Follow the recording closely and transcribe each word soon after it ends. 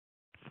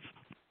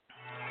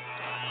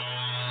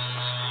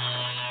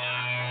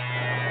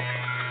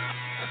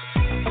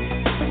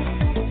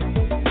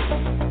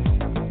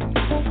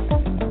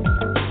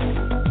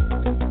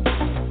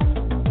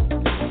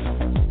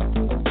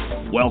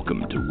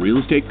Welcome to Real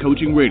Estate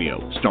Coaching Radio,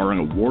 starring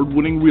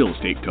award-winning real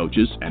estate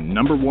coaches and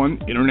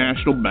 #1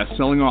 international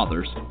best-selling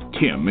authors,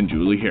 Tim and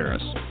Julie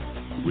Harris.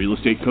 Real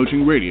Estate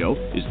Coaching Radio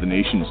is the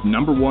nation's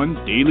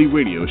 #1 daily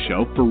radio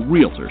show for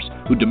realtors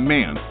who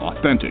demand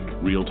authentic,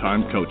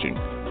 real-time coaching.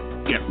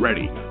 Get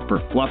ready for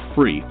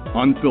fluff-free,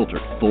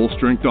 unfiltered,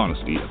 full-strength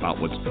honesty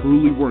about what's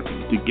truly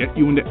working to get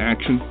you into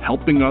action,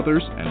 helping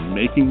others, and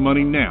making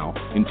money now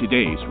in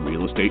today's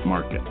real estate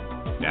market.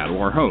 Now to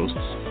our hosts,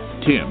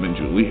 Tim and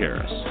Julie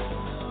Harris.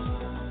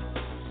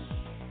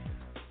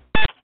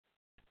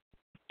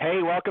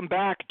 Hey, welcome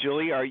back.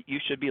 Julie, you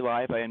should be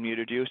live. I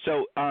unmuted you.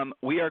 So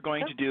we are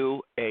going to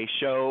do a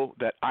show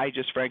that I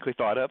just frankly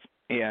thought of.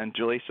 And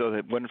Julie, so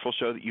the wonderful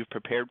show that you've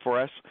prepared for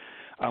us,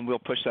 we'll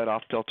push that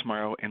off till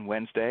tomorrow and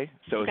Wednesday.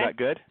 So okay. Is that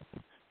good?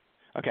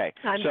 Okay.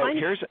 So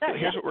here's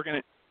what we're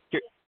going to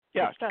 –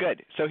 yeah,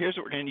 good. So here's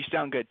what we're going to – you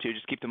sound good too.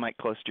 Just keep the mic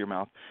close to your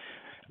mouth.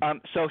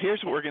 So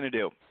here's what we're going to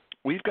do.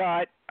 We've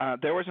got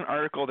there was an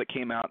article that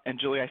came out, and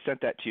Julie, I sent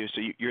that to you,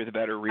 so you're the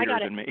better reader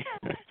than me.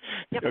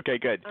 Yep. Okay,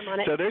 good. I'm on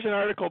it. So there's an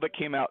article that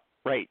came out,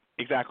 right,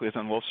 exactly, it's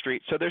on Wolf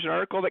Street. So there's an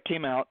article that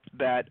came out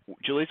that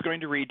Julie's going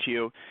to read to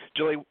you.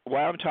 Julie,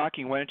 while I'm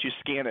talking, why don't you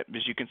scan it,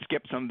 because you can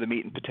skip some of the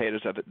meat and potatoes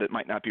of it that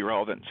might not be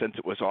relevant since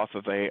it was off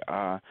of a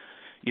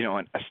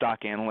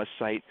stock analyst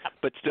site,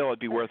 but still it'd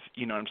be worth,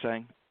 you know what I'm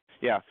saying?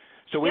 Yeah.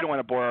 So we don't want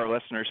to bore our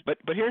listeners, but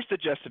here's the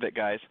gist of it,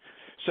 guys.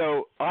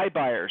 So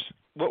iBuyers.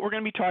 What we're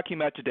going to be talking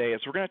about today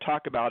is we're going to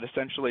talk about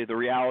essentially the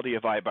reality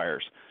of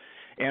iBuyers,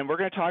 and we're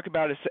going to talk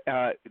about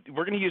we're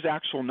going to use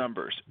actual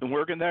numbers, and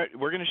we're going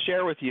to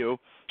share with you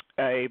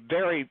a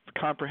very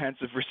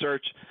comprehensive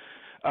research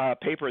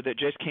paper that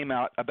just came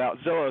out about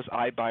Zillow's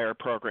iBuyer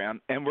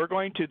program, and we're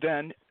going to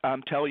then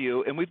tell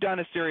you, and we've done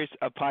a series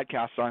of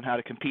podcasts on how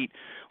to compete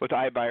with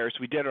iBuyers.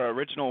 We did our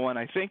original one,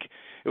 I think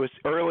it was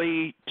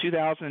early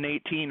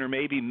 2018 or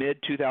maybe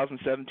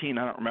mid-2017.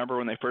 I don't remember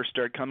when they first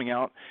started coming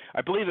out.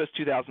 I believe it was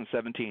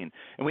 2017.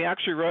 And we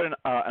actually wrote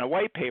a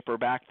white paper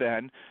back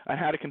then on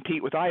how to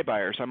compete with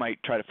iBuyers. I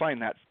might try to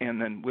find that,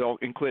 and then we'll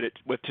include it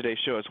with today's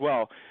show as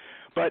well.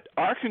 But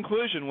our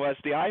conclusion was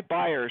the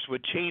iBuyers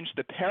would change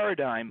the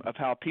paradigm of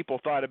how people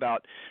thought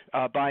about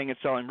buying and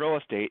selling real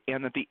estate,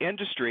 and that the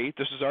industry,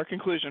 this is our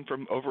conclusion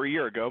from over a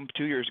year ago,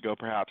 2 years ago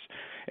perhaps,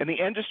 and the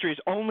industry's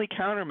only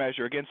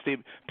countermeasure against the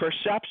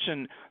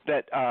perception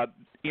that,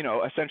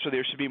 essentially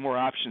there should be more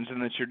options in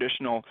the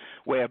traditional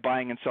way of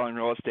buying and selling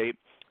real estate,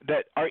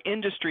 that our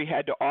industry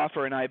had to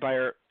offer an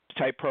iBuyer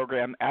type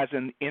program as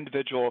an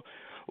individual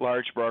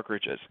large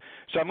brokerages.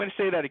 So I'm going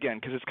to say that again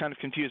because it's kind of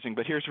confusing,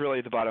 but here's really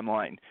the bottom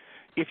line.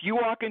 If you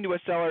walk into a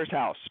seller's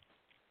house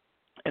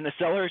and the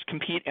sellers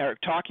are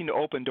talking to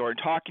Opendoor and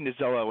talking to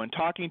Zillow and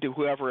talking to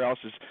whoever else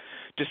is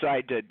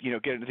decide to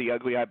get into the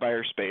ugly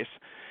iBuyer space,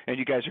 and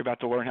you guys are about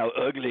to learn how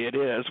ugly it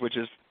is, which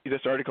is this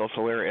article is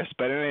hilarious.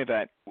 But in any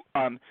event,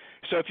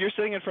 so if you're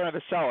sitting in front of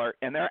a seller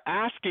and they're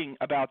asking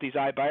about these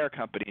iBuyer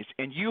companies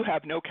and you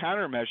have no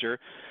countermeasure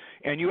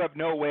and you have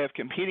no way of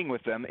competing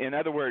with them, in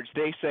other words,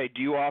 they say,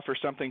 do you offer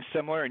something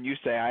similar? And you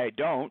say, I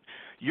don't.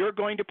 You're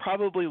going to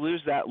probably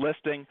lose that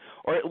listing,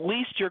 or at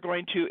least you're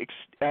going to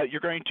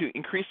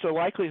increase the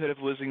likelihood of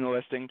losing the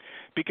listing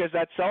because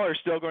that seller is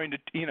still going to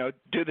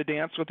do the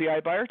dance with the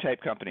iBuyer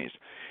type companies.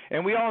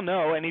 And we all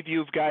know, any of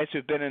you guys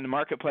who've been in the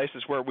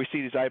marketplaces where we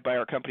see these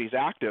iBuyer companies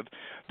active,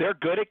 they're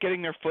good at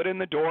getting their foot in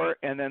the door,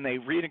 and then they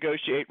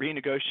renegotiate,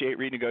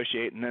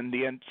 and then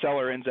the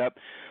seller ends up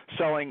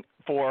selling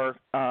for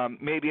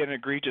maybe an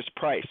egregious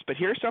price. But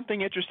here's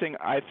something interesting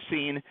I've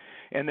seen,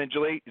 and then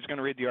Julie is going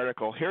to read the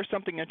article. Here's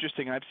something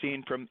interesting I've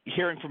seen from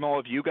hearing from all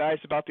of you guys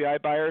about the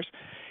iBuyers,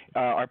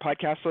 our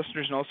podcast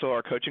listeners, and also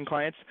our coaching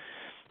clients.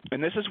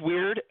 And this is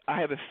weird. I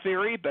have a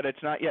theory, but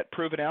it's not yet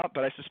proven out,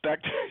 but I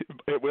suspect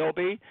it will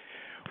be.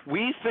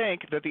 We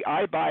think that the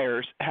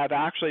iBuyers have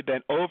actually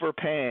been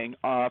overpaying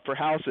for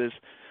houses,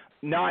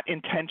 not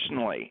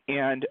intentionally.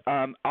 And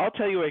I'll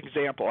tell you an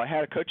example. I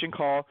had a coaching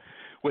call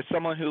with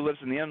someone who lives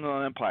in the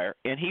Inland Empire,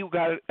 and he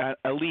got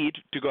a lead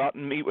to go out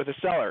and meet with a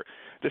seller.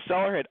 The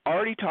seller had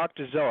already talked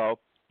to Zillow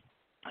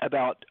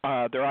about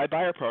their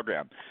iBuyer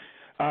program.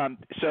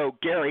 So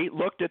Gary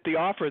looked at the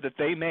offer that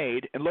they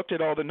made and looked at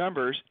all the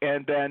numbers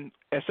and then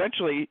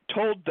essentially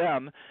told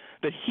them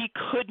that he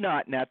could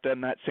not net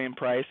them that same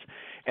price.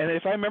 And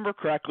if I remember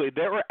correctly,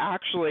 they were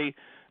actually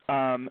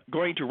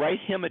going to write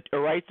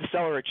the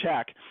seller a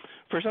check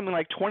for something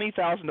like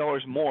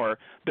 $20,000 more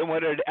than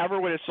what it ever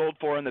would have sold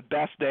for on the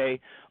best day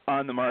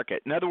on the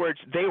market. In other words,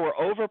 they were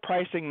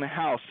overpricing the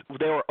house.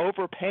 They were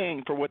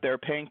overpaying for what they were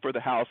paying for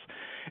the house.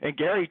 And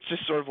Gary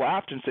just sort of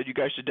laughed and said, you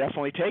guys should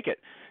definitely take it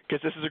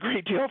because this is a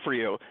great deal for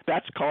you.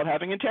 That's called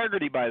having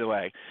integrity, by the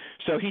way.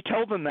 So he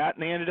told them that,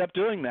 and they ended up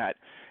doing that.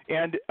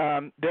 And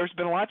there's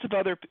been lots of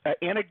other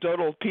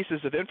anecdotal pieces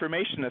of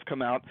information that have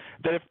come out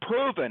that have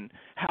proven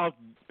how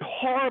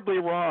horribly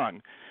wrong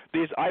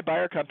these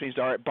iBuyer companies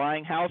are at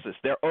buying houses.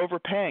 They're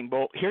overpaying.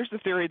 Well, here's the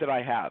theory that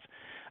I have.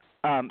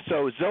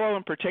 So Zillow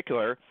in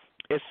particular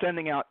is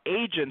sending out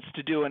agents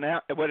to do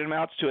what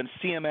amounts to a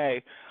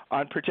CMA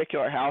on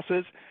particular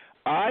houses.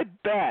 I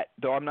bet,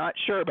 though I'm not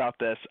sure about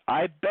this,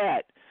 I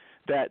bet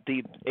that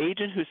the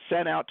agent who's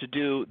sent out to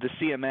do the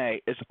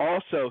CMA is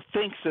also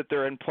thinks that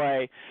they're in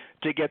play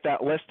to get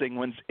that listing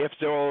when if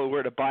Zillow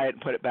were to buy it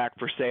and put it back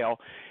for sale.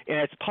 And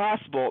it's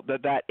possible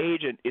that that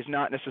agent is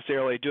not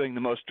necessarily doing the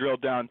most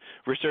drilled down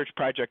research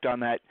project on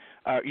that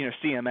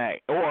CMA,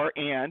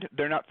 and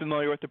they're not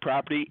familiar with the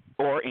property,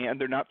 and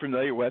they're not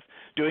familiar with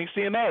doing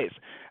CMAs.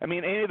 I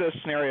mean, any of those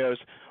scenarios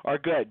are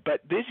good,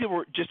 but these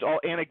were just all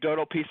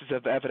anecdotal pieces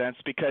of evidence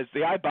because the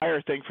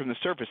iBuyer thing from the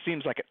surface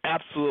seems like an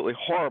absolutely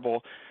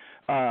horrible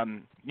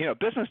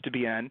business to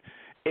be in.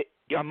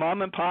 A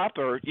mom and pop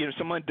or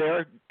someone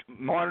there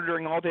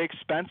monitoring all the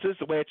expenses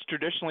the way it's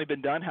traditionally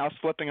been done, house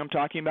flipping I'm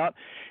talking about,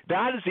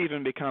 that has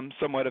even become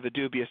somewhat of a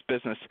dubious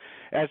business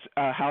as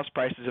house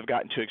prices have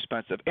gotten too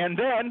expensive. And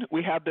then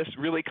we have this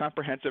really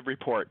comprehensive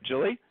report.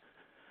 Julie?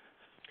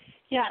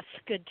 Yes,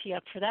 good tee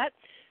up for that.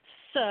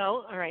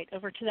 So, all right,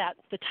 over to that.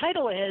 The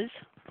title is,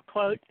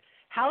 quote,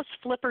 House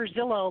Flipper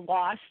Zillow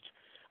lost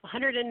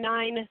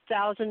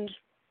 $109,000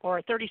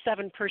 or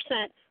 37%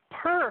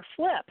 per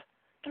flip.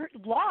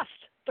 Lost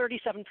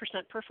 37%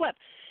 per flip.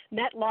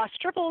 Net loss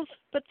triples,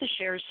 but the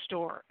shares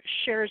soar.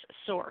 So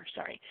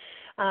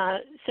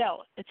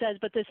it says,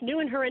 but this new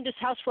and horrendous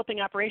house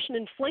flipping operation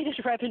inflated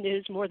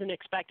revenues more than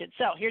expected.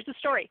 So here's the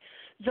story.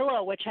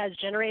 Zillow, which has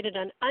generated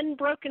an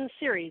unbroken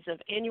series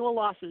of annual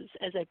losses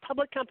as a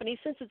public company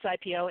since its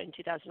IPO in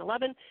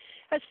 2011,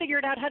 has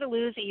figured out how to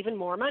lose even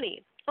more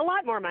money, a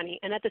lot more money,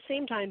 and at the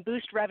same time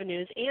boost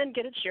revenues and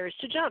get its shares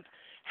to jump.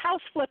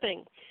 House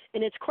flipping.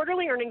 In its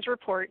quarterly earnings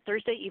report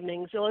Thursday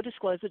evening, Zillow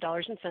disclosed the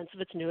dollars and cents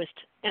of its newest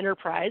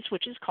enterprise,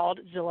 which is called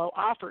Zillow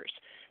Offers.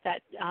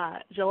 That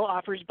Zillow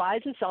Offers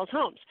buys and sells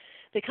homes.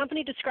 The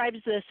company describes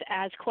this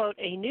as, quote,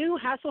 a new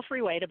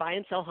hassle-free way to buy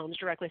and sell homes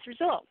directly through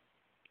Zillow.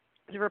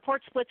 The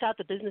report splits out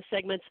the business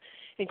segments,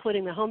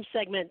 including the home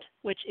segment,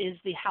 which is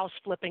the house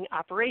flipping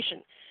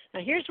operation.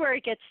 Now, here's where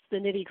it gets the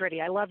nitty-gritty.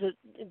 I love that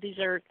these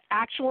are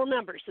actual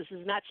numbers. This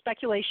is not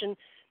speculation.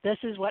 This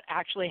is what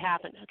actually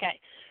happened. Okay,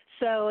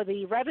 so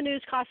the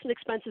revenues, costs, and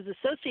expenses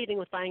associated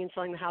with buying and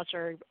selling the house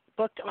are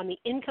booked on the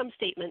income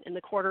statement in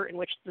the quarter in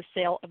which the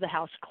sale of the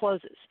house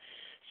closes.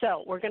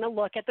 So we're going to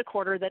look at the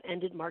quarter that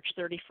ended March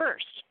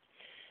 31st.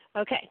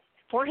 Okay,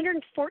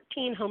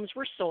 414 homes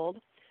were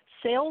sold.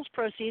 Sales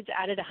proceeds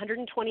added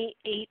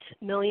 $128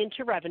 million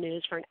to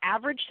revenues for an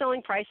average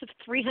selling price of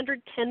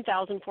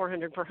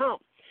 $310,400 per home.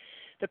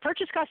 The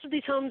purchase cost of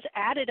these homes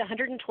added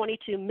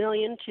 $122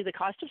 million to the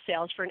cost of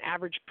sales for an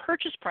average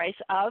purchase price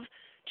of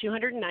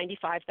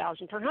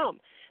 $295,000 per home.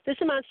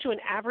 This amounts to an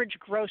average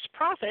gross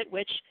profit,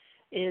 which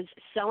is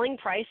selling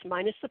price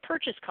minus the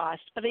purchase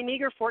cost of a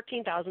meager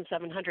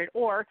 $14,700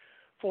 or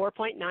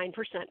 4.9%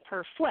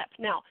 per flip.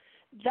 Now,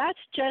 that's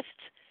just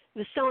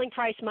the selling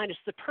price minus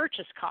the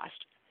purchase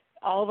cost.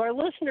 All of our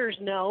listeners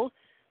know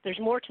there's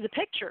more to the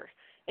picture.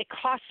 It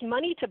costs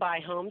money to buy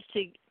homes,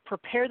 to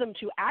prepare them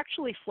to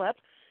actually flip,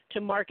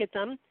 to market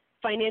them,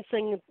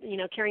 financing,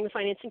 carrying the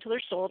financing till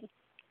they're sold,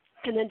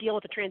 and then deal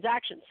with the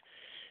transactions.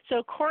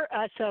 So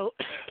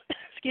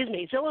excuse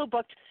me, Zillow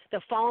booked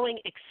the following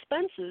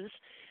expenses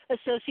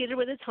associated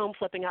with its home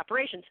flipping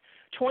operations: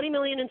 $20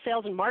 million in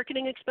sales and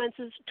marketing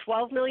expenses,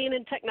 $12 million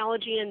in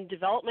technology and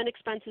development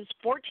expenses,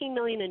 $14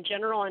 million in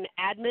general and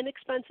admin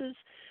expenses,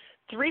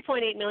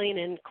 $3.8 million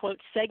in, quote,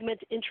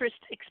 segment interest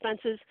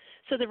expenses.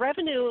 So the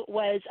revenue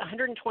was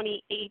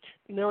 $128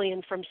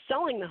 million from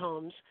selling the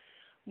homes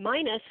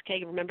minus,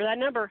 okay, remember that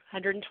number,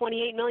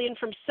 $128 million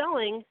from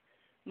selling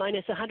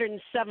minus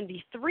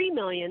 $173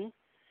 million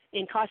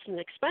in costs and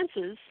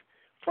expenses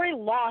for a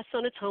loss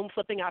on its home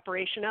flipping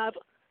operation of,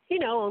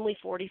 only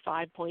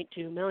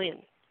 $45.2 million.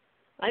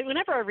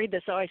 Whenever I read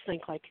this, I always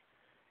think, I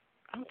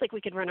don't think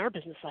we could run our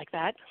business like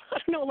that. I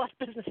don't know a lot of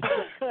businesses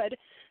that could.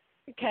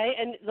 Okay,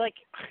 and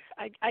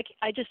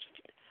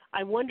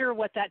I wonder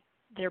what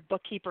their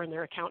bookkeeper and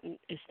their accountant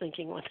is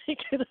thinking when they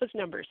do those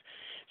numbers.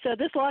 So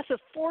this loss of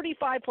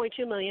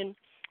 $45.2 million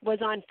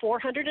was on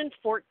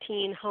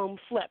 414 home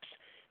flips.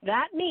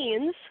 That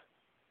means,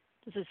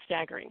 this is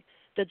staggering,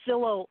 that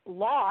Zillow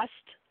lost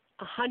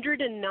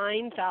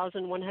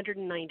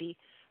 $109,190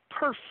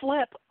 per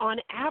flip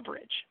on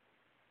average.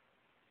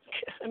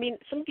 I mean,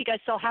 some of you guys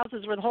sell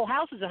houses where the whole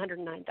house is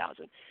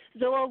 $109,000.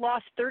 Zillow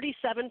lost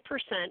 37%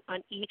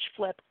 on each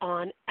flip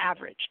on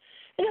average.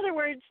 In other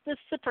words, this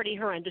is a pretty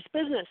horrendous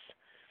business.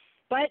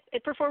 But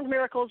it performed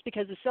miracles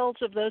because the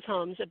sales of those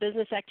homes, a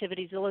business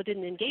activity Zillow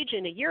didn't engage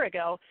in a year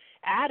ago,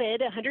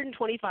 added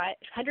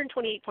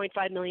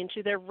 $128.5 million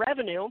to their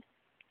revenue.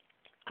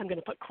 I'm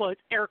going to put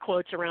air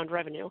quotes around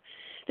revenue.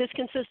 This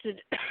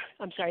constituted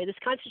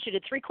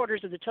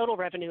 3/4 of the total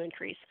revenue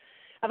increase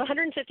of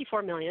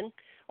 $154 million,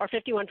 or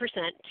 51%,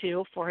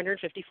 to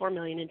 $454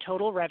 million in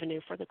total revenue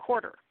for the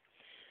quarter.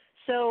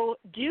 So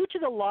due to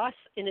the loss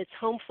in its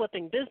home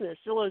flipping business,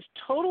 Zillow's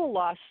total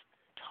loss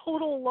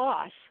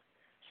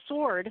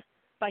soared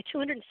by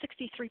 263%.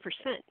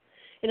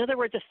 In other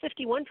words, a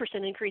 51%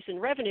 increase in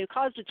revenue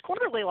caused its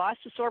quarterly loss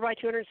to soar by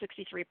 263%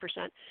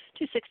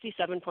 to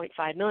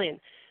 $67.5 million.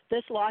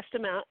 This loss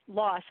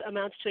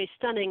amounts to a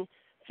stunning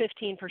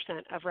 15%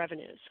 of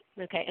revenues.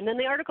 Okay, and then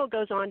the article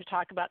goes on to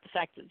talk about the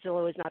fact that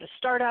Zillow is not a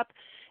startup.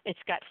 It's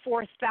got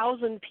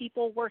 4,000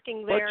 people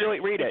working there. Well,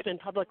 Julie, read it. It's been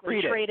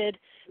publicly traded.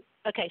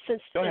 Okay,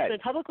 it's been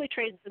publicly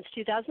traded since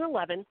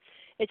 2011.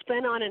 It's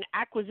been on an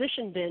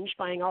acquisition binge,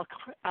 buying all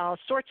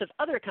sorts of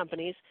other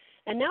companies,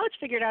 and now it's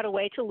figured out a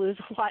way to lose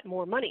a lot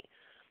more money.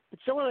 But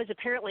Zillow is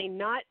apparently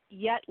not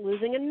yet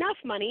losing enough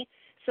money,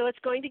 so it's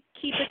going to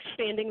keep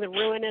expanding the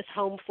ruinous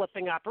home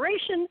flipping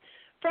operation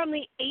from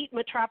the 8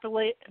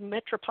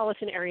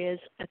 metropolitan areas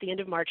at the end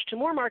of March to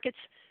more markets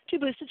to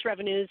boost its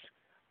revenues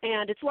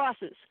and its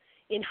losses.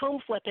 In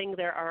home flipping,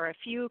 there are a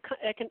few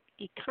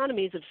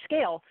economies of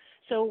scale,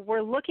 so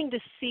we're looking to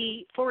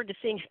forward to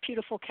seeing a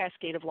beautiful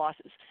cascade of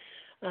losses.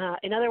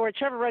 In other words,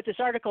 Trevor wrote this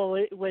article.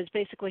 It was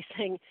basically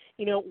saying,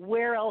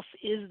 where else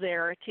is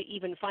there to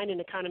even find an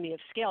economy of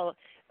scale?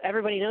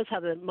 Everybody knows how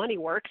the money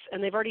works,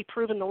 and they've already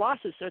proven the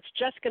losses, so it's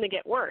just going to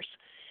get worse.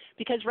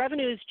 Because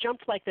revenues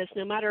jumped like this,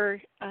 no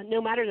matter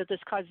that this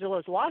caused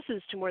Zillow's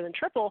losses to more than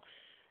triple,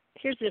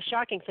 here's the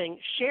shocking thing.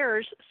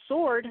 Shares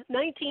soared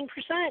 19%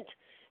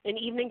 in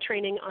evening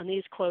trading on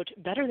these, quote,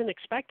 better than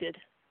expected.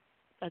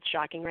 That's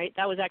shocking, right?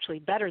 That was actually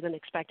better than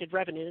expected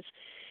revenues.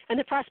 And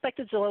the prospect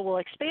that Zillow will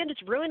expand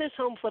its ruinous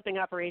home flipping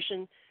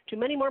operation to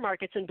many more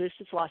markets and boost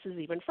its losses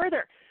even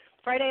further.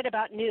 Friday at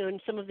about noon,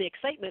 some of the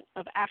excitement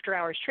of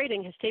after-hours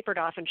trading has tapered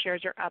off and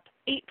shares are up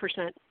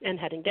 8% and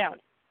heading down.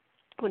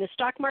 When the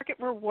stock market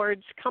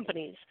rewards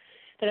companies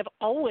that have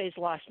always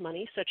lost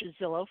money, such as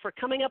Zillow, for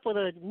coming up with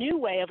a new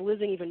way of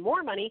losing even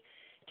more money,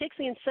 it takes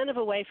the incentive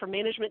away for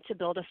management to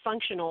build a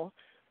functional,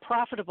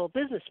 profitable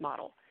business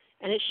model.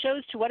 And it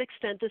shows to what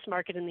extent this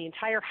market and the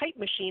entire hype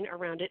machine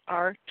around it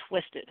are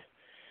twisted.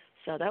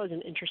 So that was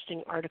an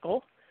interesting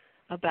article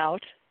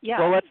about,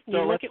 Well,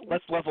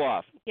 let's level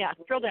off. Yeah,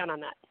 drill down on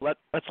that.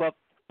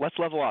 Let's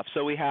level off.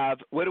 So we have,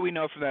 what do we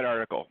know from that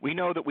article? We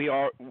know that we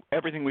are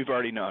everything we've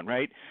already known,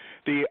 right?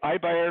 The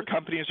iBuyer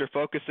companies are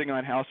focusing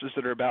on houses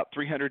that are about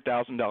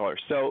 $300,000.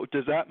 So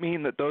does that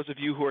mean that those of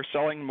you who are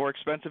selling more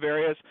expensive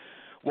areas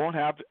won't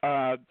have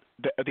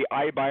the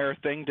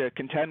iBuyer thing to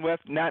contend with?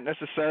 Not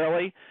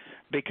necessarily,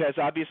 because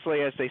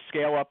obviously as they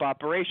scale up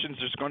operations,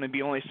 there's going to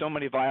be only so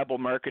many viable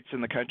markets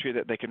in the country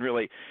that they can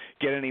really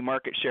get any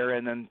market share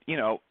in. And,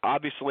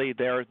 obviously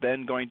they're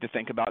then going to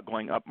think about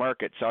going up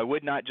market. So I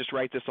would not just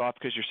write this off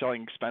because you're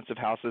selling expensive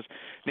houses.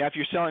 Now, if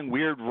you're selling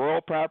weird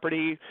rural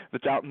property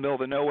that's out in the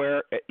middle of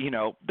nowhere,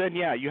 then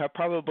yeah, you have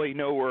probably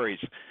no worries.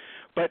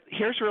 But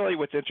here's really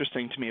what's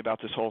interesting to me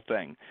about this whole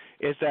thing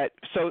is that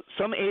so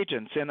some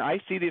agents, and I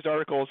see these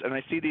articles and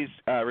I see these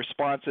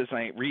responses and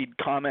I read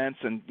comments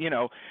and,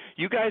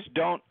 you guys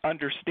don't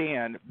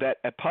understand that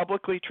a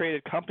publicly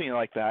traded company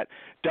like that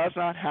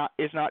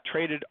is not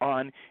traded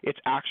on its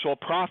actual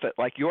profit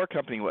like your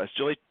company was.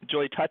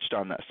 Julie touched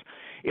on this.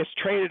 It's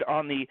traded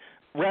on the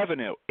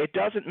revenue. It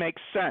doesn't make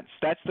sense.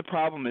 That's the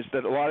problem, is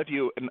that a lot of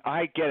you, and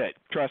I get it,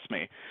 trust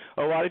me,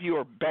 a lot of you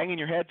are banging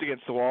your heads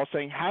against the wall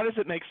saying, how does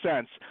it make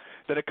sense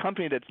that a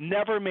company that's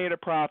never made a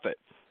profit,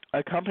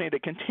 a company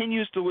that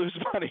continues to lose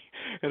money,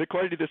 and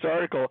according to this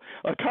article,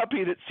 a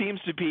company that seems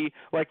to be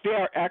like they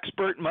are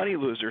expert money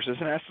losers is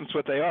in essence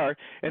what they are,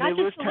 and not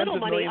they lose just tens little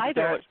of money millions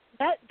either. of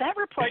dollars. That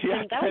report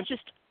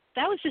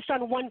that was just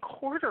on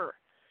 1/4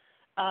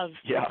 of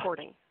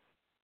reporting.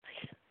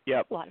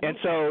 Yep. And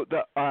so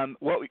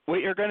what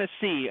you're going to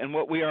see and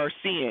what we are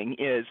seeing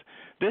is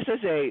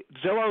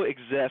Zillow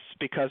exists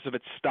because of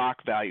its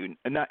stock value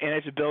and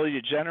its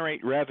ability to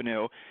generate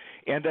revenue,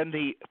 and then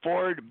the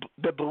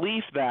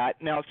belief that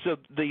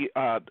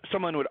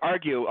someone would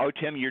argue, oh,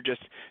 Tim, you're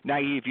just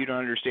naive, you don't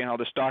understand how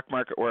the stock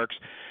market works.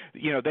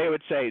 They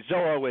would say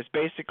Zillow is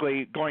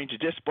basically going to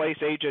displace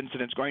agents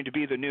and it's going to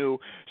be the new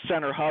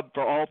center hub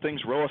for all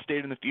things real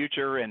estate in the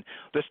future, and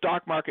the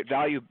stock market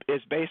value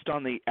is based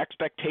on the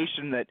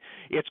expectation that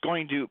it's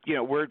going to,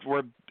 we're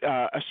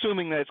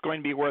assuming that it's going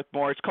to be worth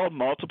more. It's called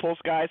multiples,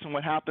 guys, and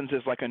what happens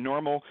is like a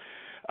normal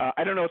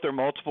I don't know what their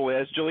multiple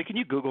is. Julie, can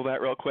you Google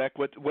that real quick?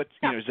 What's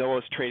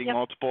Zillow's trading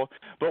multiple?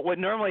 But what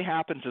normally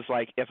happens is,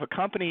 like, if a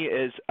company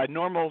is a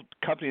normal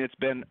company that's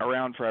been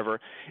around forever,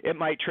 it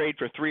might trade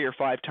for 3 or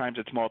 5 times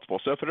its multiple.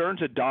 So if it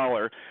earns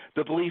 $1,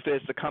 the belief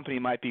is the company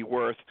might be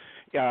worth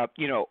 $3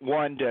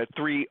 to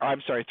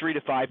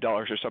 $5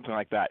 or something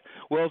like that.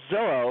 Well,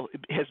 Zillow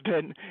has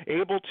been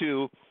able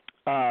to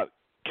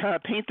kind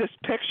of paint this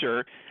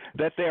picture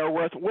that they are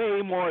worth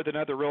way more than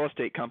other real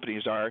estate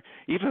companies are,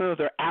 even though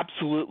they're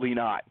absolutely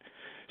not.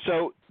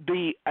 So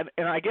and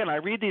again, I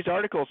read these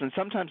articles, and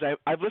sometimes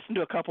I've listened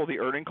to a couple of the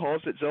earning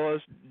calls that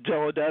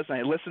Zillow does, and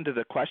I listen to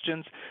the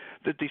questions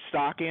that the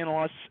stock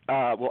analysts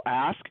will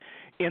ask,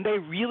 and they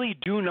really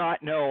do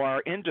not know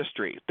our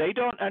industry. They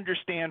don't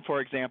understand,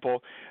 for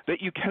example,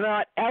 that you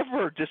cannot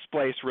ever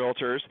displace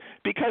realtors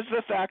because of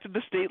the fact that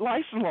the state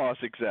license laws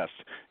exist.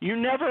 You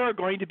never are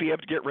going to be able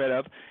to get rid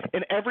of,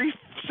 in every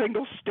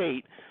single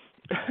state,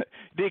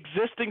 the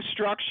existing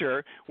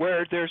structure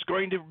where there's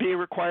going to be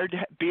required to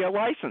be a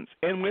license.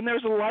 And when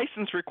there's a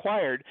license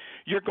required,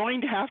 you're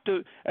going to have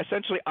to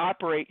essentially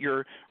operate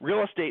your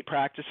real estate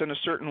practice in a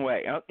certain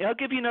way. I'll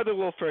give you another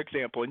little for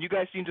example, and you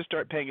guys need to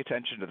start paying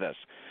attention to this.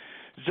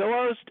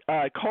 Zillow's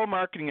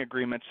co-marketing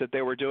agreements that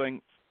they were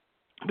doing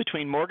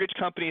between mortgage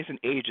companies and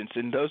agents,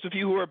 and those of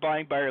you who are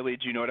buying buyer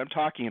leads, you know what I'm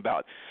talking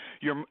about.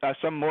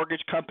 Some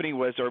mortgage company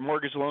or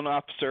mortgage loan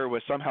officer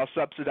was somehow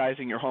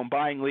subsidizing your home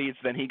buying leads,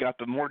 then he got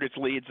the mortgage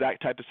leads, that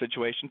type of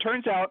situation.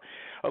 Turns out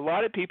a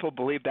lot of people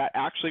believe that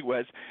actually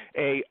was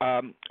a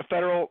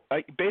federal,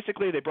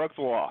 basically they broke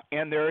the law.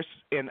 And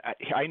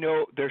I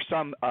know there's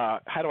some,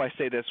 how do I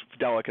say this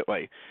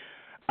delicately?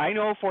 I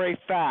know for a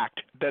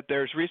fact that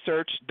there's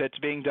research that's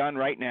being done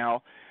right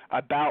now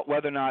about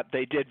whether or not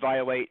they did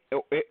violate.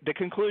 The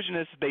conclusion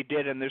is that they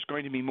did, and there's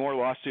going to be more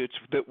lawsuits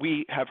that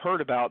we have heard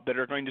about that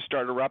are going to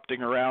start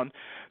erupting around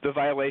the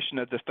violation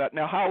of this.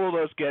 Now, how will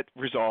those get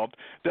resolved?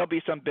 There'll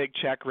be some big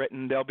check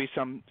written. There'll be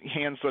some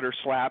hands that are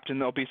slapped, and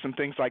there'll be some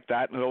things like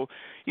that. And it'll,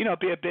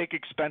 be a big,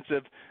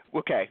 expensive.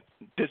 Okay,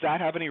 does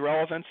that have any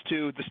relevance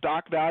to the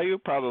stock value?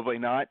 Probably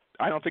not.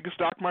 I don't think the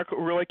stock market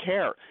will really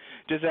care.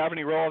 Does it have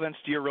any relevance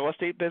to your real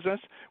estate business?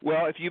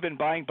 Well, if you've been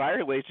buying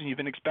buyer leads and you've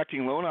been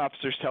expecting loan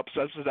officers to help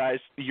subsidize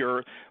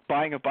your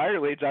buying of buyer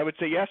leads, I would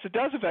say yes, it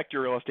does affect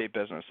your real estate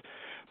business.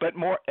 But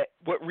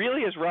what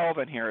really is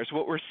relevant here is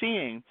what we're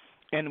seeing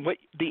and what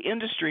the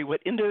industry,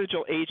 what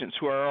individual agents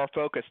who are our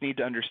focus need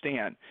to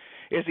understand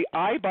is the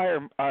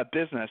iBuyer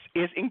business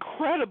is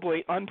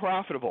incredibly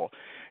unprofitable.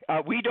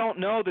 We don't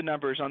know the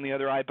numbers on the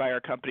other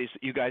iBuyer companies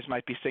that you guys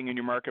might be seeing in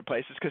your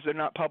marketplaces because they're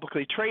not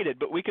publicly traded,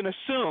 but we can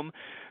assume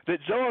that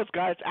Zillow's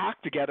got its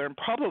act together and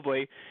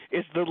probably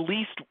is the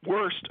least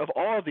worst of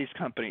all of these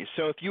companies.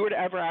 So if you were to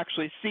ever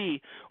actually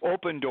see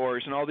Open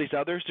Doors and all these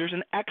others, there's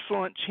an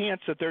excellent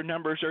chance that their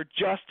numbers are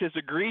just as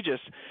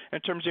egregious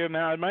in terms of the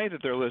amount of money that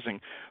they're losing.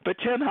 But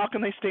Tim, how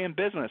can they stay in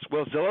business?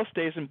 Well, Zillow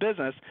stays in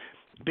business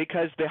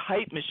because the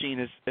hype machine,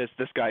 as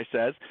this guy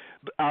says,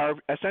 are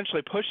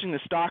essentially pushing the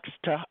stock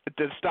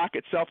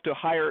itself to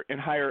higher and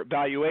higher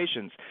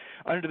valuations,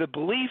 under the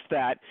belief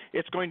that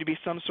it's going to be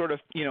some sort of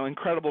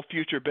incredible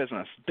future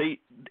business.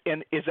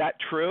 And is that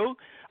true?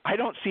 I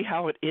don't see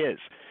how it is,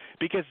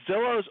 because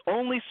Zillow's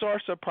only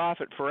source of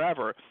profit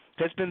forever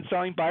has been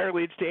selling buyer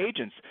leads to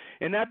agents.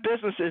 And that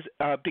business is,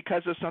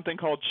 because of something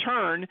called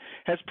churn,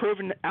 has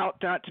proven out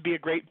not to be a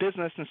great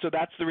business, and so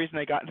that's the reason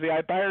they got into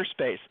the iBuyer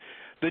space.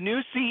 The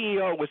new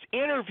CEO was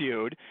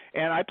interviewed,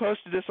 and I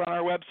posted this on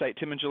our website,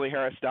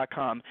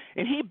 timandjulieharris.com,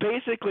 and he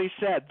basically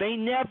said they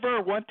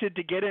never wanted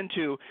to get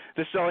into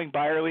the selling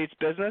buyer leads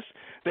business.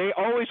 They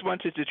always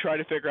wanted to try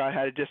to figure out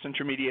how to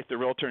disintermediate the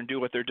realtor and do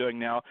what they're doing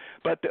now.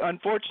 But the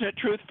unfortunate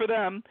truth for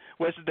them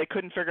was that they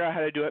couldn't figure out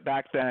how to do it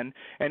back then,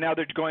 and now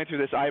they're going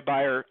through this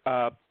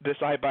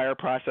iBuyer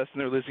process,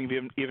 and they're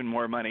losing even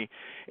more money.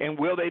 And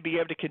will they be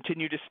able to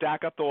continue to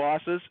stack up the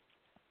losses?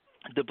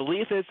 The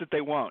belief is that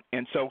they won't.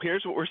 And so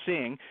here's what we're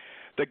seeing.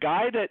 The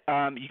guy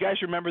that you guys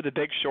remember The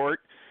Big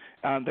Short,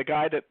 the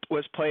guy that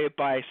was played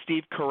by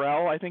Steve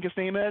Carell, I think his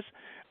name is,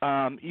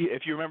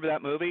 if you remember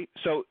that movie.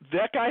 So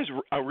that guy's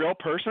a real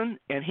person,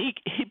 and he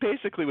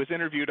basically was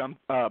interviewed on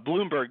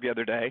Bloomberg the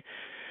other day,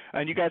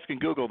 and you guys can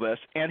Google this,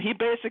 and he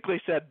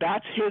basically said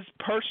that's his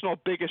personal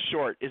biggest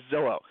short is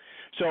Zillow.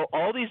 So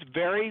all these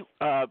very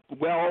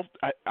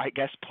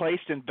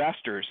placed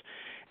investors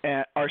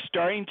are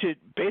starting to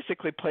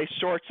basically place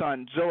shorts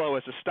on Zillow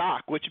as a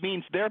stock, which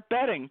means they're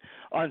betting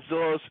on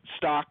Zillow's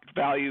stock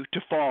value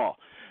to fall.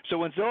 So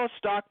when Zillow's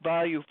stock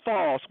value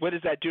falls, what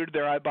does that do to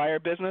their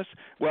iBuyer business?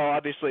 Well,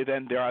 obviously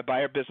then their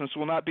iBuyer business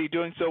will not be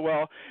doing so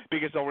well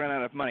because they'll run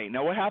out of money.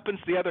 Now what happens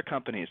to the other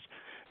companies?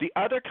 The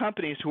other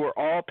companies who are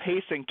all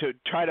pacing to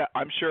try to,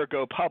 I'm sure,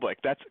 go public,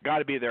 that's got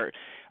to be their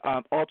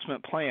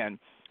ultimate plan.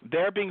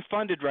 They're being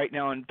funded right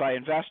now by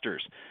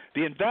investors.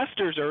 The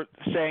investors are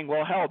saying,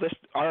 well, hell,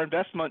 our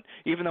investment,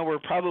 even though we're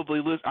probably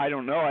losing, I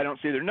don't know, I don't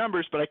see their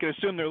numbers, but I can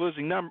assume they're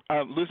losing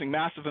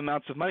massive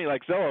amounts of money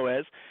like Zillow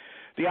is.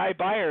 The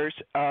iBuyers,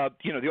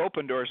 the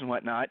Open Doors and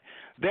whatnot,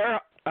 they're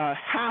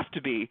have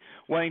to be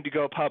wanting to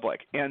go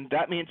public, and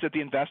that means that the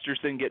investors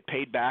then get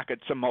paid back at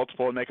some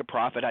multiple and make a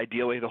profit.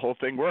 Ideally, the whole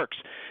thing works.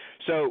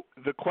 So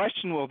the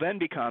question will then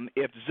become,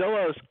 if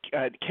Zillow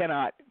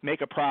cannot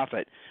make a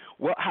profit,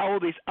 well, how will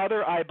these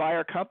other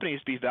iBuyer companies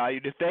be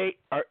valued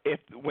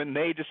when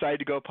they decide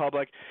to go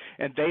public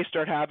and they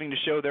start having to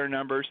show their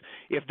numbers?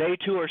 If they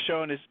too are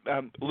shown as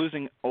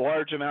losing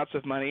large amounts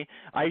of money,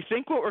 I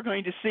think what we're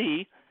going to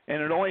see,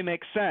 and it only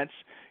makes sense,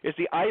 is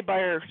the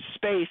iBuyer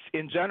space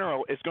in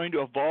general is going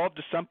to evolve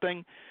to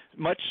something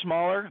much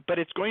smaller, but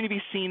it's going to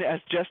be seen as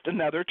just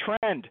another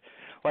trend.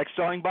 Like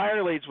selling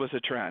buyer leads was a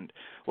trend,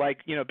 like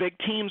big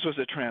teams was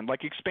a trend,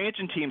 like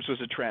expansion teams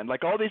was a trend,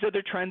 like all these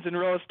other trends in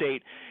real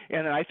estate.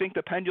 And I think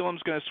the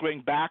pendulum's going to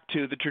swing back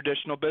to the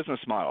traditional business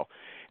model.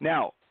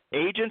 Now,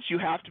 agents, you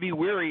have to be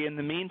wary in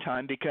the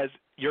meantime, because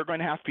you're going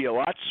to have to be a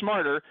lot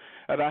smarter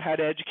about how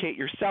to educate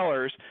your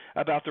sellers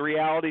about the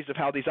realities of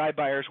how these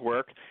iBuyers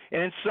work.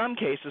 And in some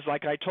cases,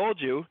 like I told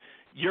you,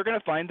 you're going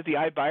to find that the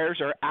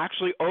iBuyers are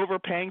actually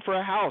overpaying for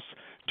a house.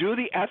 Do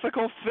the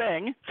ethical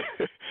thing,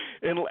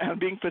 and I'm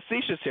being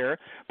facetious here,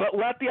 but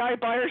let the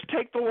iBuyers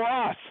take the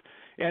loss.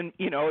 And,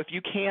 if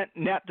you can't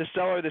net the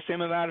seller the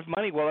same amount of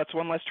money, well, that's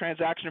one less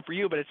transaction for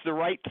you, but it's the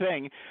right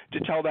thing to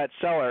tell that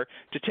seller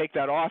to take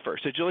that offer.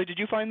 So, Julie, did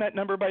you find that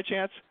number by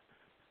chance?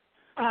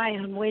 I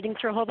am wading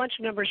through a whole bunch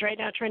of numbers right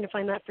now trying to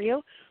find that for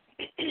you.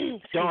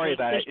 Don't worry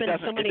about it. It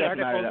doesn't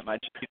matter that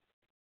much.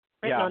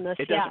 Yeah, on this.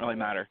 It doesn't really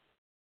matter.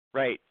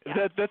 Right.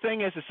 Yeah. The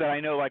thing is that I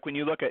know, like, when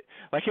you look at,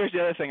 like, here's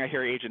the other thing I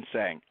hear agents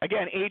saying.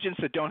 Again, agents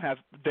that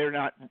they're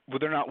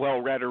not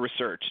well read or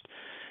researched.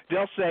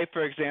 They'll say,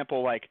 for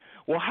example, like,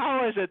 well,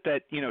 how is it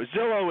that,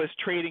 Zillow is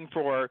trading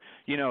for,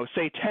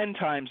 say 10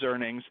 times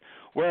earnings,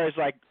 whereas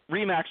like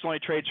RE/MAX only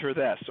trades for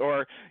this?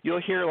 Or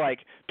you'll hear like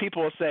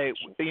people will say,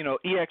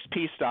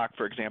 EXP stock,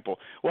 for example.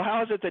 Well,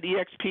 how is it that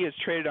EXP is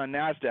traded on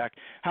NASDAQ?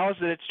 How is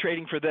it it's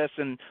trading for this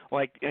and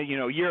like, a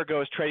year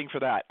ago is trading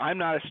for that? I'm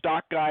not a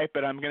stock guy,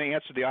 but I'm going to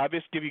answer the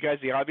obvious, give you guys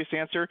the obvious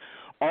answer.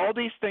 All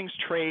these things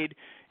trade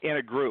in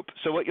a group.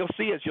 So what you'll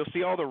see is you'll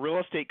see all the real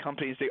estate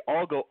companies, they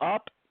all go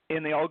up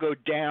and they all go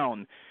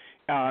down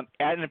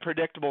in a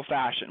predictable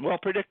fashion. Well,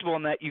 predictable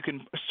in that you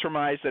can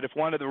surmise that if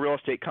one of the real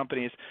estate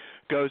companies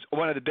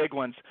one of the big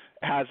ones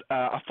has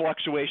a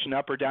fluctuation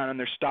up or down in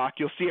their stock,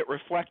 you'll see it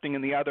reflecting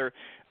in the other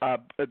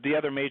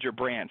major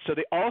brands. So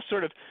they all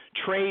sort of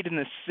trade in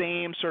the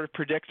same sort of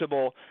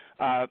predictable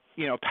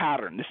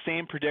pattern, the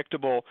same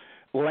predictable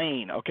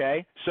lane,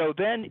 okay? So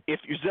then if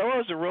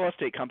Zillow is a real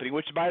estate company,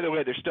 which, by the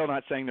way, they're still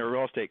not saying they're a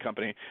real estate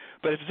company,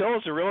 but if Zillow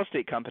is a real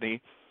estate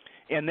company,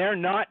 and they're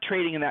not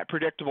trading in that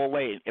predictable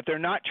lane, if they're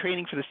not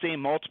trading for the same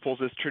multiples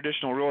as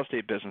traditional real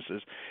estate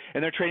businesses,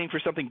 and they're trading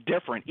for something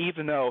different,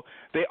 even though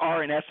they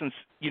are in essence,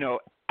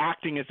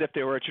 acting as if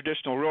they were a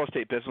traditional real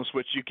estate business,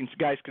 which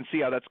guys can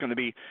see how that's going to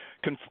be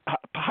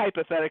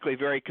hypothetically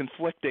very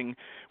conflicting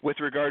with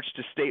regards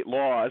to state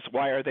laws.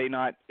 Why are they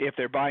not, if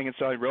they're buying and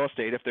selling real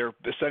estate, if they're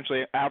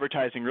essentially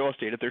advertising real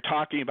estate, if they're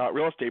talking about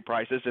real estate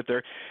prices, if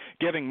they're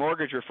giving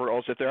mortgage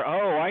referrals, if they're,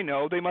 I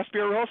know, they must be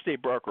a real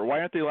estate broker. Why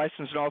aren't they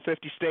licensed in all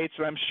 50 states?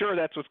 And I'm sure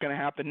that's what's going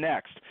to happen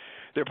next.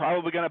 They're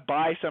probably going to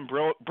buy some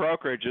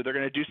brokerage, or they're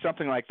going to do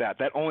something like that.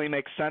 That only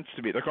makes sense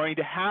to me. They're going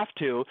to have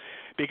to,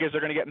 because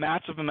they're going to get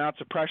massive amounts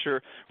of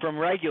pressure from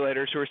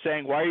regulators who are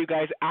saying, why are you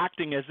guys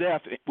acting as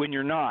if when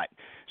you're not?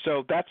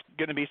 So that's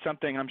going to be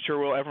something I'm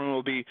sure everyone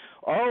will be,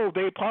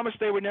 they promised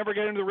they would never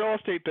get into the real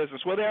estate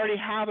business. Well, they already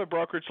have a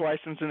brokerage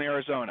license in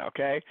Arizona,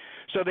 okay?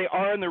 So they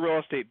are in the real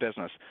estate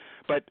business.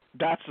 But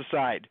that's the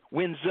side.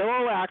 When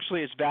Zillow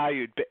actually is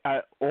valued,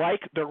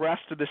 like the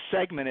rest of the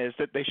segment is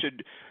that they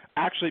should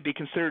actually be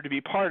considered to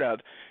be part of,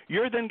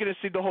 you're then going to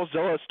see the whole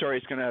Zillow story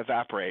is going to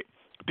evaporate,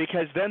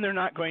 because then they're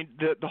not going –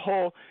 the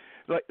whole –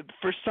 like,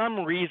 for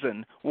some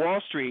reason,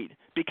 Wall Street,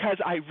 because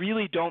I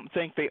really don't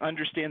think they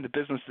understand the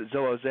business that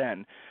Zillow's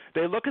in,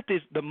 they look at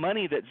the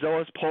money that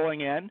Zillow's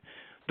pulling in,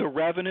 the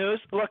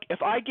revenues. Look,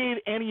 if I gave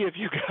any of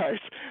you guys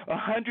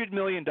 $100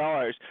 million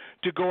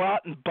to go out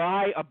and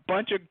buy a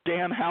bunch of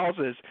damn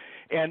houses,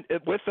 and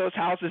with those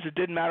houses it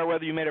didn't matter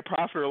whether you made a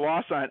profit or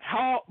loss on it,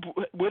 how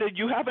would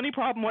you have any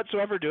problem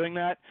whatsoever doing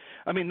that?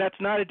 I mean, that's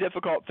not a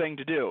difficult thing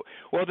to do.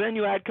 Well, then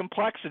you add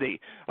complexity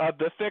of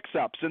the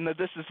fix-ups and the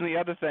this is and the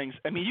other things.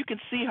 I mean, you can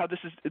see how this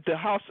is the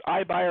house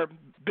iBuyer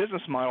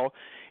business model.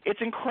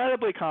 It's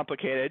incredibly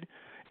complicated.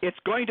 It's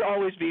going to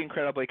always be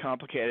incredibly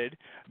complicated.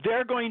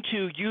 They're going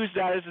to use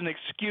that as an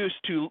excuse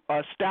to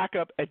stack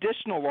up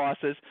additional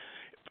losses,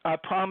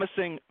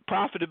 promising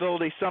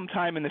profitability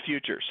sometime in the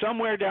future.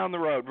 Somewhere down the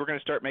road, we're going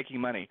to start making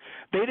money.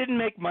 They didn't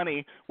make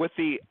money with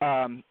they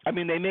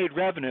made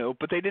revenue,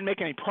 but they didn't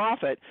make any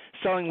profit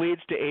selling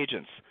leads to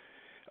agents.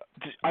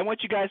 I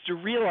want you guys to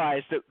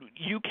realize that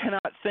you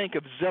cannot think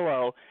of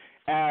Zillow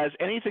as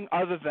anything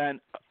other than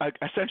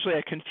essentially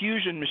a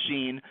confusion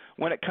machine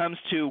when it comes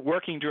to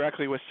working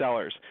directly with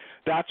sellers.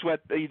 That's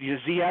what the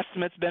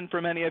Z-Estimate's been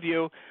for many of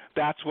you.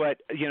 That's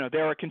what,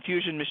 they're a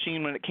confusion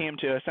machine when it came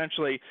to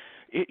essentially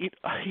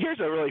here's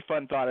a really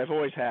fun thought I've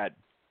always had.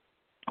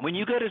 When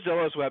you go to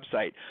Zillow's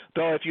website,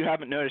 though if you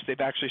haven't noticed, they've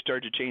actually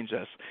started to change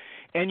this,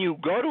 and you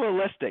go to a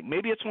listing,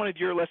 maybe it's one of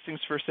your listings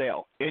for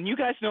sale, and you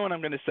guys know what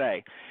I'm going to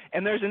say,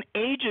 and there's an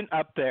agent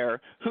up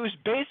there who's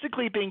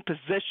basically being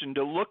positioned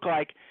to look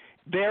like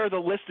they're the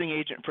listing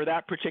agent for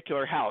that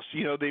particular house,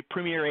 the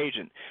premier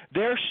agent.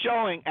 They're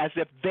showing as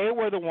if they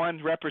were the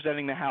ones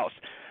representing the house.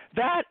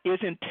 That is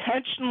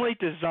intentionally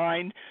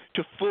designed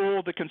to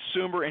fool the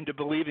consumer into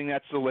believing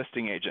that's the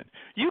listing agent.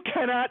 You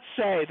cannot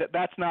say that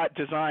that's not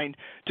designed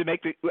to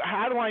make the –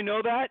 how do I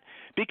know that?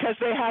 Because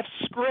they have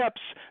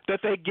scripts that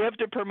they give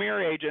to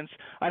premier agents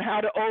on how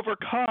to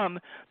overcome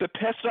the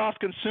pissed-off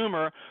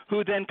consumer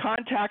who then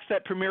contacts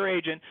that premier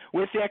agent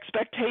with the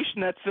expectation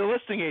that's the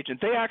listing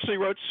agent. They actually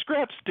wrote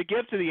scripts to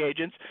give to the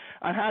agents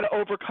on how to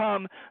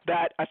overcome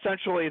that –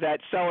 essentially that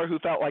seller who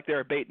felt like they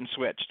were bait and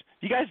switched.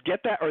 You guys get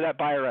that? Or that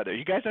buyer, rather.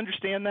 You guys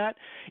understand that?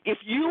 If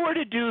you were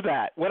to do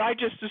that, what I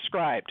just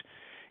described,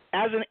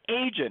 as an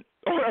agent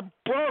or a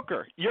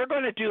broker, you're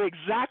going to do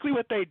exactly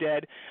what they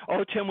did.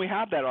 Oh, Tim, we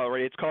have that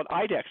already. It's called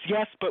IDEX.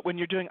 Yes, but when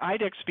you're doing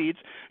IDEX feeds,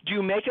 do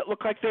you make it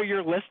look like they're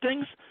your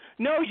listings?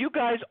 No, you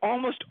guys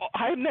almost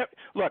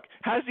 – look,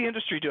 how does the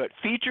industry do it?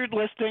 Featured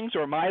listings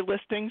or my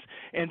listings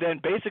and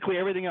then basically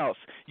everything else.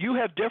 You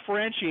have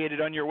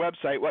differentiated on your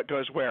website what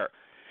goes where.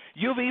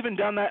 You've even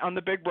done that on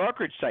the big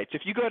brokerage sites.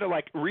 If you go to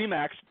like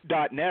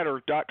Remax.net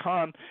or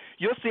 .com,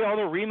 you'll see all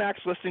the Remax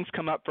listings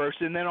come up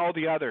first and then all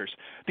the others.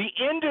 The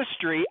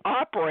industry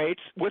operates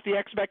with the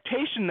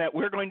expectation that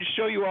we're going to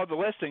show you all the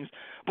listings,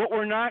 but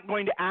we're not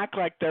going to act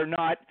like they're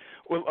not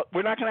 –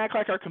 we're not going to act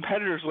like our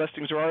competitors'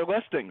 listings are our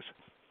listings.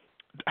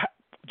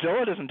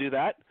 Zillow doesn't do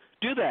that,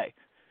 do they?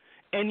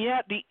 And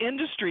yet the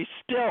industry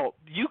still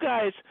 – you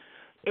guys –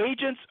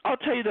 agents, I'll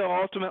tell you though,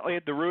 ultimately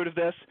at the root of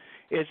this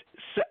is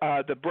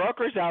the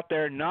brokers out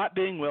there not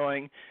being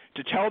willing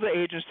to tell the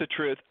agents the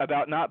truth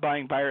about not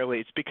buying buyer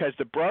leads because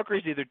the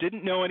brokers either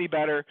didn't know any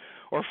better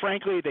or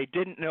frankly they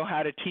didn't know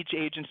how to teach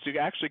agents to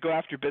actually go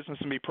after business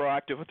and be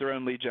proactive with their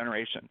own lead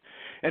generation.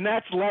 And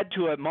that's led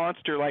to a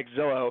monster like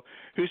Zillow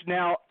who's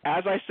now,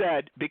 as I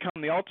said,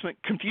 become the ultimate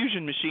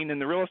confusion machine in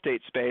the real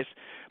estate space,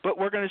 but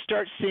we're going to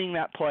start seeing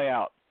that play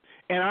out.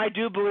 And I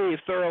do believe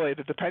thoroughly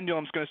that the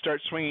pendulum is going to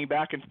start swinging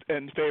back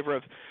in favor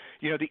of,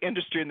 the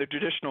industry and the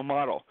traditional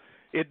model.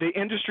 The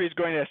industry is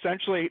going to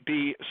essentially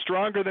be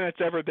stronger than it's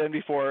ever been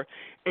before.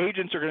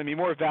 Agents are going to be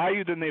more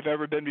valued than they've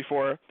ever been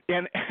before.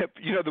 And,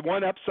 the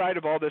one upside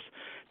of all this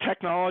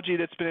technology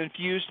that's been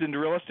infused into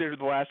real estate over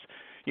the last,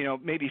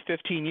 maybe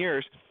 15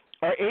 years,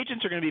 our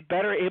agents are going to be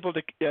better able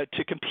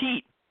to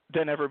compete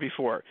than ever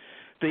before.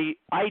 The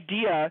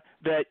idea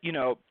that,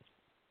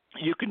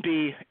 you can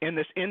be in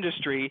this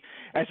industry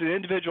as an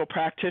individual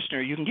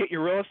practitioner. You can get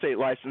your real estate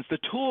license. The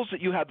tools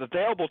that you have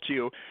available to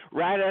you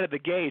right out of the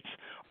gates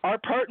are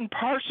part and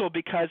parcel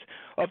because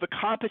of the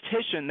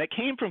competition that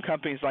came from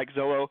companies like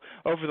Zillow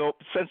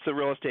since the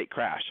real estate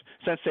crash,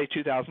 since, say,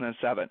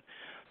 2007.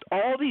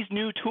 All these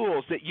new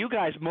tools that you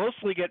guys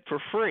mostly get for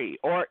free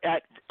or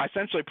at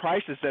essentially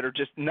prices that are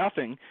just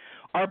nothing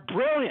are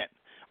brilliant.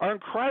 Are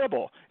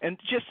incredible, and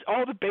just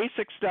all the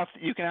basic stuff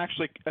that you can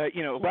actually,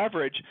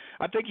 leverage.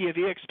 I'm thinking of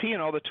EXP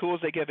and all the tools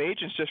they give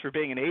agents just for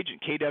being an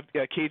agent,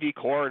 KV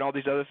Core and all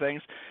these other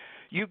things.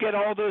 You get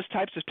all those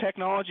types of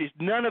technologies.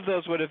 None of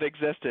those would have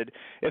existed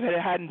if it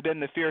hadn't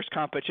been the fierce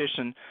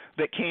competition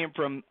that came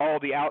from all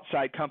the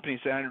outside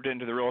companies that entered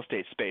into the real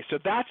estate space. So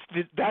that's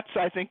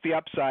I think, the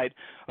upside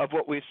of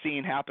what we've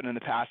seen happen in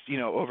the past,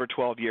 over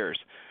 12 years.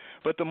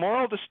 But the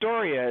moral of the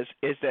story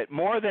is that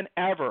more than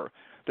ever,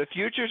 the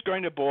future is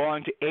going to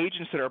belong to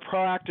agents that are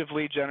proactive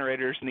lead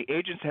generators and the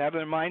agents that have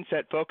their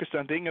mindset focused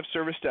on being of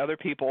service to other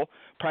people.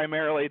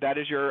 Primarily, that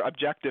is your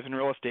objective in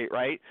real estate,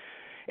 right?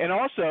 And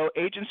also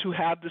agents who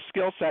have the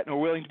skill set and are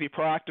willing to be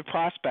proactive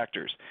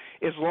prospectors.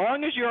 As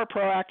long as you're a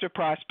proactive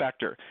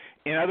prospector,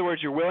 in other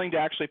words, you're willing to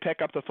actually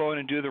pick up the phone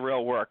and do the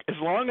real work, as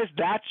long as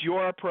that's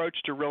your approach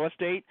to real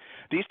estate,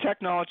 these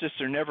technologists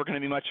are never going to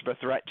be much of a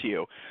threat to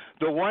you.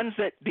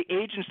 The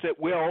agents that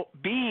will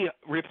be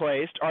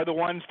replaced are the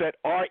ones that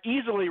are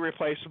easily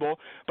replaceable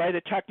by the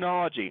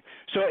technology.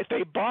 So if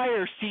a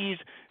buyer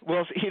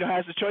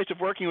has the choice of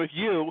working with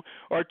you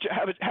or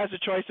has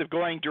a choice of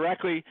going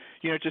directly,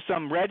 to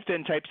some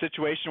Redfin type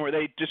situation where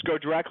they just go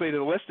directly to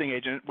the listing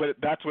agent,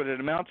 that's what it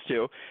amounts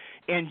to,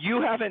 and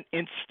you haven't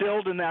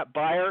instilled in that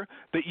buyer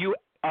that you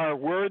are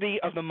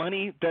worthy of the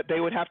money that they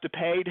would have to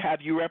pay to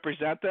have you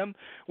represent them,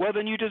 well,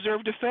 then you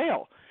deserve to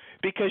fail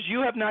because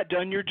you have not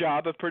done your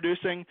job of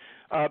producing,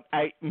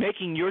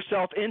 making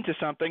yourself into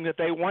something that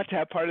they want to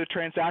have part of the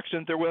transaction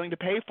that they're willing to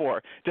pay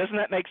for. Doesn't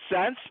that make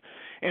sense?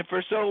 And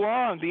for so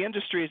long, the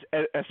industry,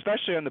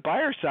 especially on the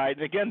buyer side,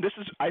 and again,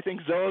 I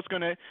think Zillow is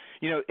going to,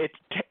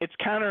 it's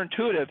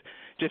counterintuitive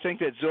to think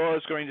that Zillow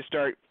is going to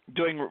start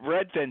doing what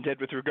Redfin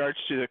did with regards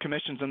to the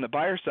commissions on the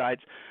buyer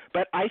sides,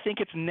 but I think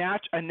it's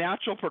a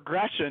natural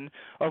progression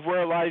of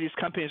where a lot of these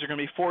companies are going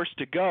to be forced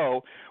to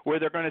go, where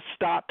they're going to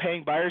stop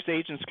paying buyers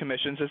agents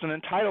commissions as an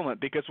entitlement,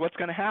 because what's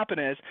going to happen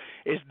is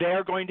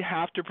they're going to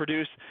have to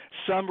produce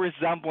some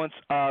resemblance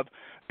of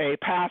a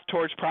path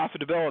towards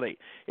profitability.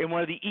 And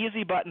one of the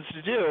easy buttons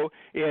to do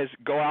is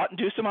go out and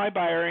do some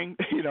iBuying,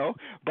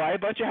 buy a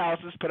bunch of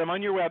houses, put them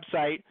on your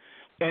website,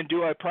 and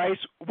do a price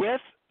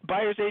with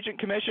buyer's agent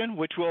commission,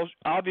 which will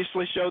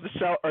obviously show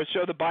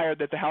the buyer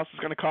that the house is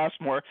going to cost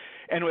more,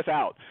 and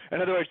without.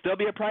 In other words, there'll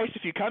be a price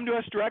if you come to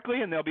us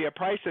directly, and there'll be a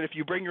price that if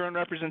you bring your own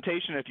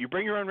representation. If you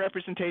bring your own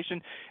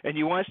representation and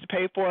you want us to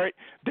pay for it,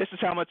 this is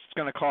how much it's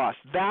going to cost.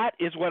 That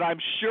is what I'm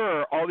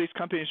sure all these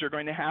companies are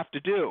going to have to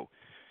do.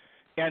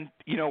 And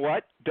you know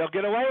what? They'll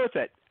get away with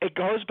it. It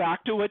goes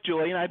back to what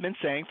Julie and I have been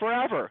saying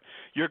forever.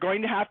 You're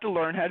going to have to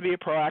learn how to be a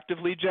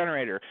proactive lead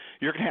generator.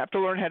 You're going to have to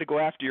learn how to go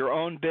after your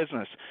own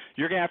business.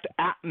 You're going to have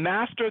to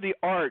master the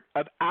art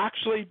of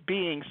actually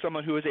being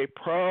someone who is a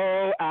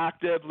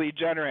proactive lead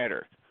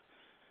generator.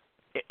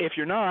 If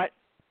you're not,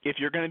 if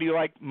you're going to be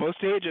like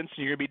most agents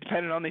and you're going to be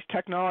dependent on these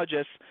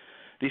technologists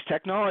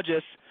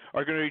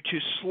are going to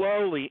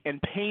slowly and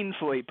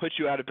painfully put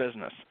you out of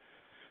business.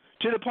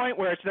 to the point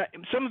where it's not,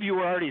 some of you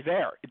are already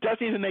there. It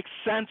doesn't even make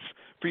sense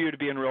for you to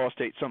be in real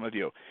estate, some of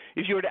you.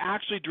 If you were to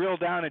actually drill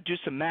down and do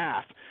some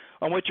math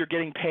on what you're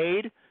getting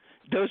paid,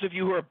 those of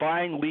you who are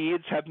buying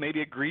leads, have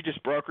maybe egregious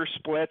broker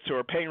splits or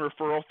are paying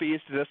referral fees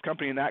to this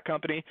company and that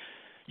company,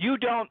 you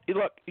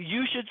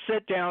should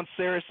sit down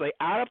seriously,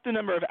 add up the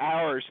number of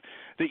hours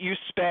that you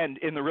spend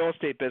in the real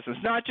estate business,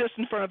 not just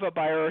in front of a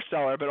buyer or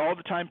seller, but all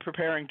the time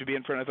preparing to be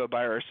in front of a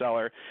buyer or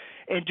seller,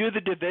 and do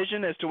the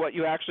division as to what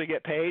you actually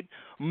get paid.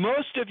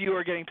 Most of you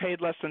are getting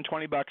paid less than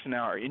 $20 an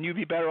hour, and you'd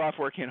be better off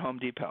working at Home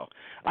Depot.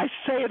 I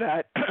say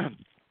that,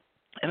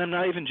 and I'm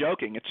not even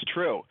joking. It's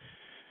true.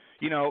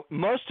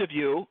 Most of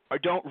you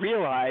don't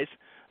realize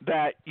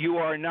that you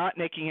are not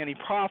making any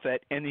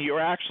profit, and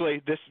you're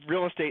actually this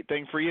real estate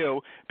thing for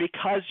you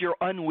because you're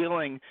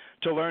unwilling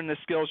to learn the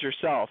skills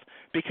yourself,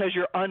 because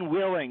you're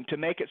unwilling to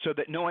make it so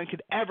that no one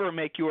could ever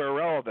make you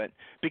irrelevant,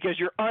 because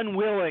you're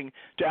unwilling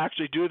to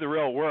actually do the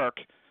real work.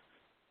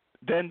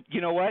 Then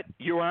you know what?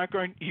 You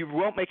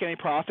won't make any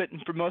profit,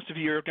 and for most of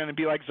you, you're going to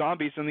be like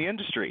zombies in the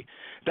industry.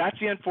 That's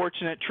the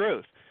unfortunate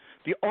truth.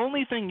 The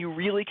only thing you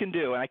really can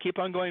do, and I keep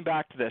on going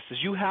back to this, is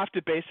you have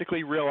to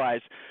basically realize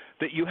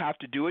that you have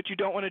to do what you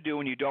don't want to do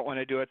when you don't want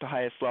to do it at the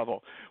highest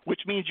level, which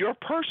means you're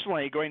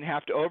personally going to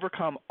have to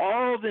overcome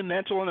all the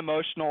mental and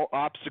emotional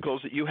obstacles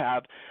that you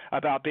have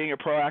about being a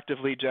proactive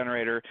lead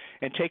generator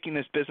and taking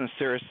this business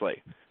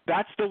seriously.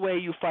 That's the way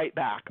you fight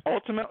back.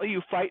 Ultimately,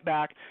 you fight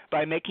back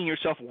by making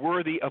yourself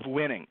worthy of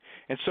winning,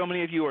 and so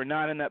many of you are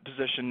not in that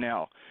position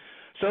now.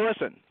 So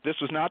listen, this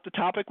was not the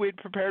topic we had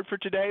prepared for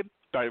today,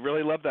 but I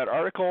really loved that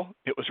article.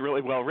 It was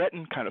really well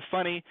written, kind of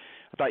funny.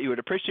 I thought you would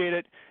appreciate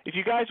it. If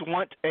you guys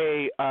want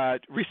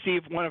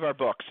receive one of our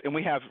books, and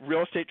we have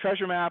Real Estate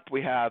Treasure Map,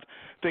 we have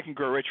Think and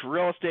Grow Rich for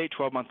Real Estate,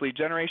 12-month lead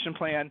generation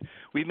plan.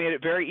 We made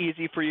it very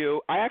easy for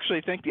you. I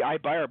actually think the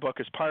iBuyer book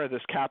is part of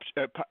this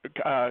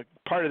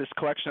part of this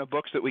collection of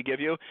books that we give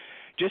you.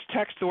 Just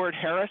text the word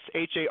Harris,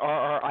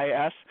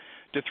 Harris,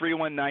 to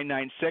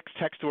 31996.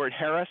 Text the word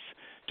Harris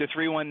to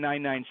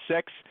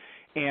 31996.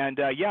 And,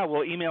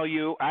 we'll email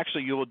you.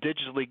 Actually, you will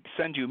digitally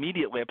send you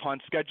immediately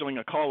upon scheduling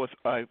a call with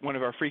one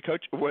of our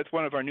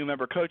new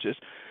member coaches.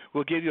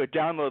 We'll give you a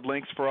download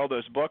links for all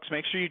those books.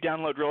 Make sure you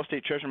download Real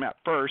Estate Treasure Map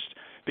first,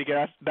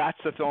 because that's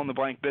the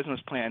fill-in-the-blank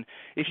business plan.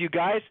 If you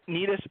guys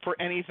need us for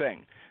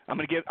anything,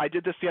 I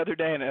did this the other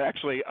day, and I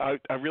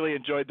really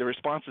enjoyed the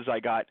responses I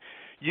got.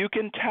 You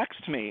can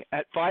text me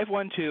at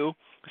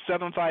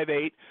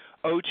 512-758-0206.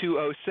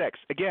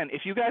 Again,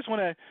 if you guys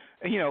want to,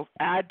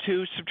 add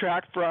to,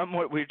 subtract from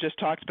what we've just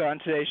talked about on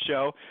today's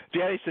show, if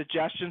you have any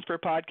suggestions for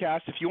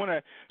podcasts, if you want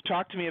to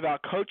talk to me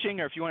about coaching,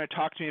 or if you want to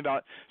talk to me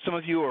about, some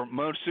of you or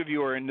most of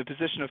you are in the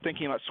position of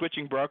thinking about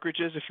switching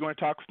brokerages, if you want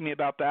to talk with me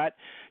about that,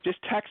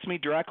 just text me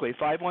directly,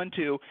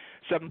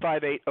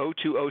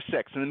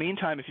 512-758-0206. In the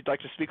meantime, if you'd like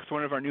to speak with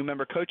one of our new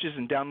member coaches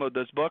and download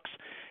those books,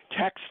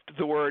 text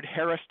the word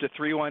Harris to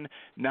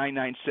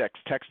 31996.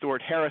 Text the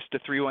word Harris to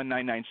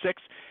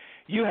 31996.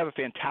 You have a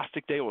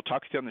fantastic day. We'll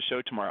talk to you on the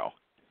show tomorrow.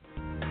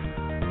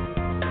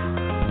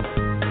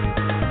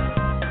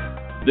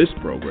 This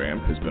program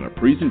has been a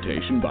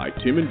presentation by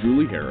Tim and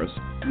Julie Harris,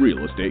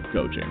 Real Estate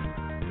Coaching.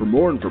 For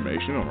more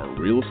information on our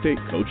real estate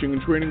coaching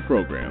and training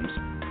programs,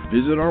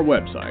 visit our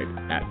website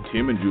at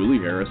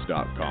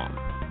timandjulieharris.com.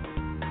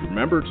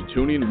 Remember to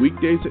tune in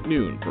weekdays at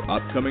noon for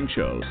upcoming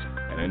shows,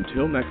 and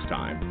until next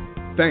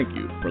time, thank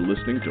you for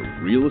listening to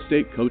Real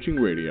Estate Coaching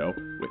Radio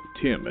with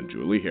Tim and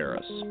Julie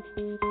Harris.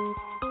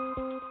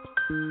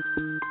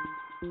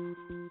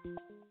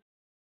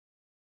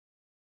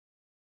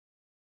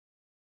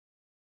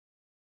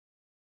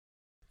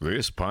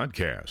 This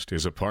podcast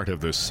is a part of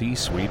the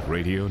C-Suite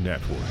Radio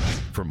Network.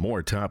 For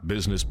more top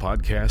business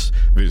podcasts,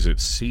 visit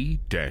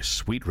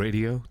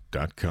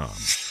c-suiteradio.com.